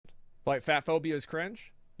Like, fat phobia is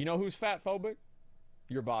cringe? You know who's fat phobic?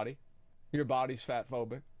 Your body. Your body's fat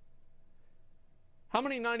phobic. How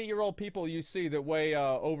many 90-year-old people you see that weigh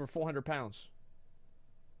over 400 pounds?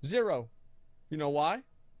 Zero. You know why?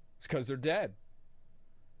 It's because they're dead.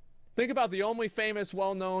 Think about the only famous,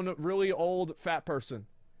 well-known, really old fat person.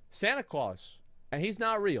 Santa Claus. And he's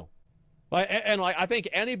not real. Like, I think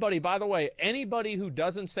anybody, by the way, anybody who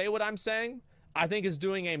doesn't say what I'm saying, I think is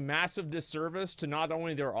doing a massive disservice to not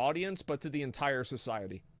only their audience, but to the entire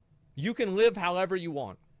society. You can live however you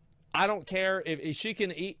want. I don't care if she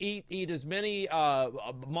can eat as many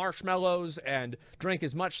marshmallows and drink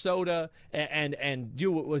as much soda and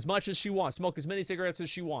do as much as she wants, smoke as many cigarettes as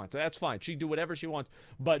she wants. That's fine. She can do whatever she wants,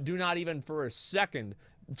 but do not even for a second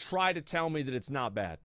try to tell me that it's not bad.